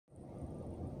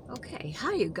Okay,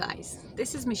 hi you guys.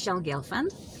 This is Michelle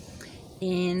Guelfand,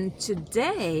 and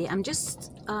today I'm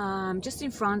just in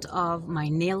front of my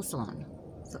nail salon.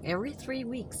 So every 3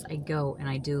 weeks I go and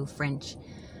I do French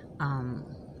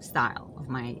style of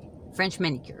my French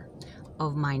manicure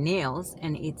of my nails,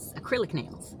 and it's acrylic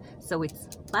nails, so it's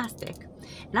plastic.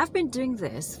 And I've been doing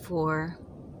this for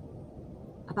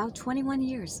about 21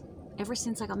 years, ever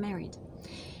since I got married.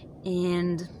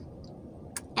 And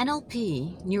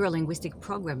NLP, neuro-linguistic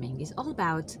programming, is all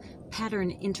about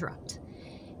pattern interrupt.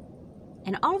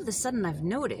 And all of a sudden I've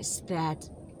noticed that,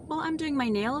 well, I'm doing my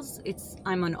nails,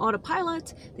 I'm on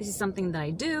autopilot, this is something that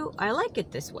I do, I like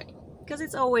it this way. Because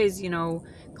it's always,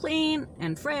 clean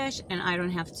and fresh, and I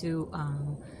don't have to,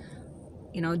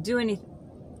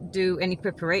 do any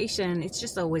preparation, it's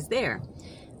just always there.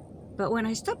 But when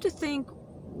I stop to think,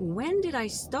 when did I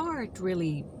start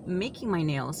really making my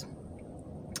nails?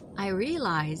 I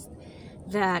realized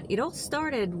that it all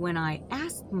started when I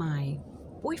asked my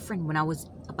boyfriend when I was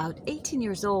about 18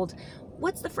 years old,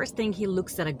 what's the first thing he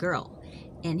looks at a girl?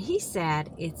 And he said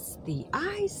it's the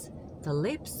eyes, the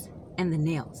lips, and the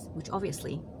nails, which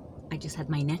obviously I just had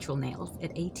my natural nails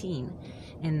at 18.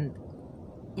 And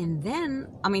then,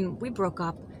 we broke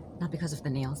up, not because of the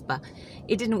nails, but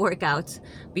it didn't work out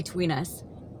between us.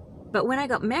 But when I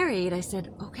got married, I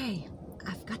said, okay,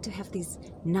 I've got to have these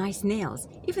nice nails,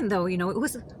 even though, it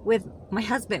was with my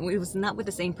husband, it was not with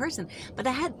the same person. But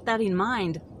I had that in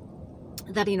mind,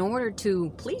 that in order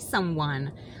to please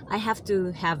someone, I have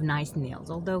to have nice nails,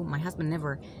 although my husband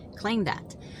never claimed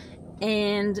that.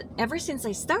 And ever since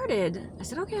I started, I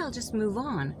said, okay, I'll just move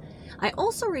on. I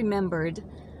also recalled,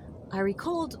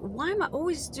 why am I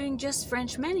always doing just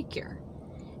French manicure?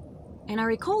 And I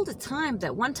recalled a time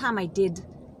that one time I did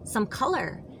some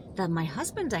color that my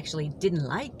husband actually didn't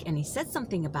like, and he said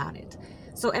something about it.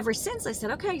 So ever since I said,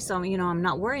 okay, so I'm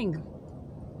not worrying.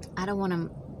 I don't want to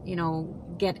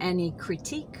get any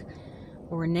critique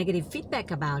or negative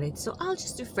feedback about it, so I'll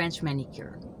just do French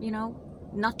manicure,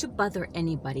 not to bother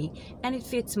anybody, and it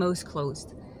fits most clothes.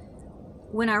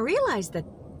 When I realized that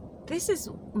this is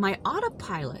my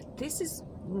autopilot, this is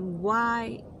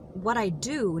what I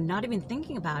do, not even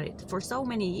thinking about it for so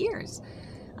many years,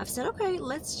 I've said, okay,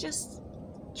 let's just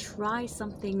try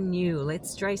something new.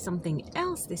 Let's try something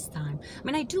else this time.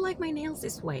 I do like my nails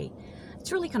this way.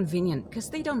 It's really convenient because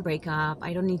they don't break up.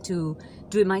 I don't need to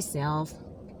do it myself.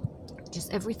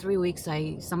 Just every 3 weeks,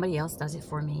 somebody else does it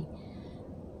for me.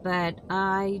 But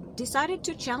I decided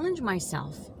to challenge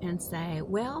myself and say,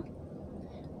 well,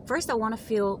 first I want to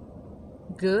feel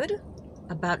good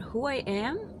about who I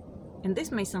am. And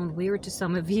this may sound weird to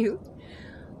some of you,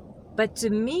 but to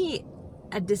me,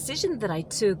 a decision that I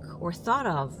took or thought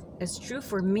of as true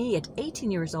for me at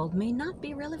 18 years old may not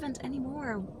be relevant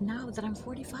anymore now that I'm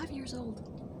 45 years old.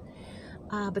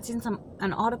 But since I'm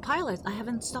an autopilot, I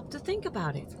haven't stopped to think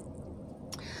about it.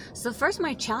 So first,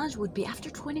 my challenge would be, after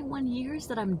 21 years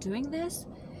that I'm doing this,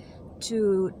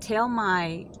 to tell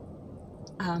my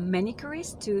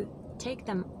manicurist to take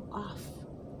them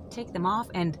off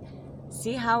and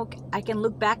see how I can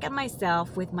look back at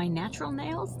myself with my natural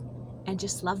nails and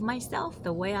just love myself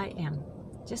the way I am,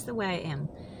 just the way I am.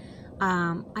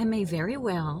 I may very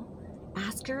well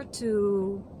ask her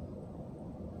to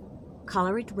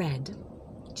color it red,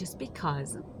 just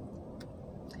because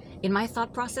in my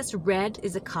thought process, red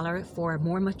is a color for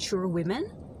more mature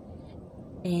women.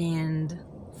 And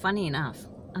funny enough,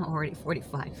 I'm already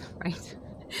 45, right?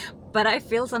 But I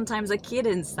feel sometimes a kid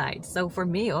inside. So for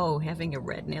me, having a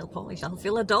red nail polish, I'll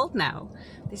feel adult now.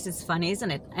 This is funny,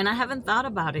 isn't it? And I haven't thought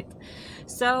about it.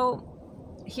 So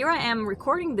here I am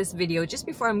recording this video just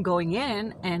before I'm going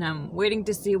in, and I'm waiting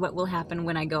to see what will happen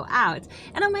when I go out.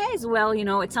 And I may as well,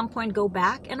 at some point go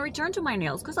back and return to my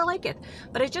nails because I like it.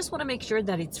 But I just want to make sure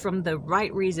that it's from the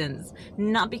right reasons,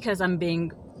 not because I'm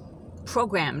being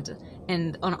programmed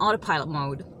and on autopilot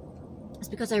mode. It's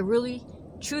because I really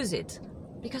choose it,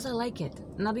 because I like it,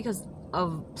 not because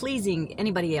of pleasing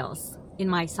anybody else in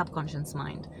my subconscious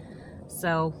mind.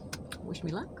 So, wish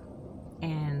me luck,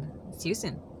 and see you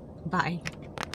soon. Bye.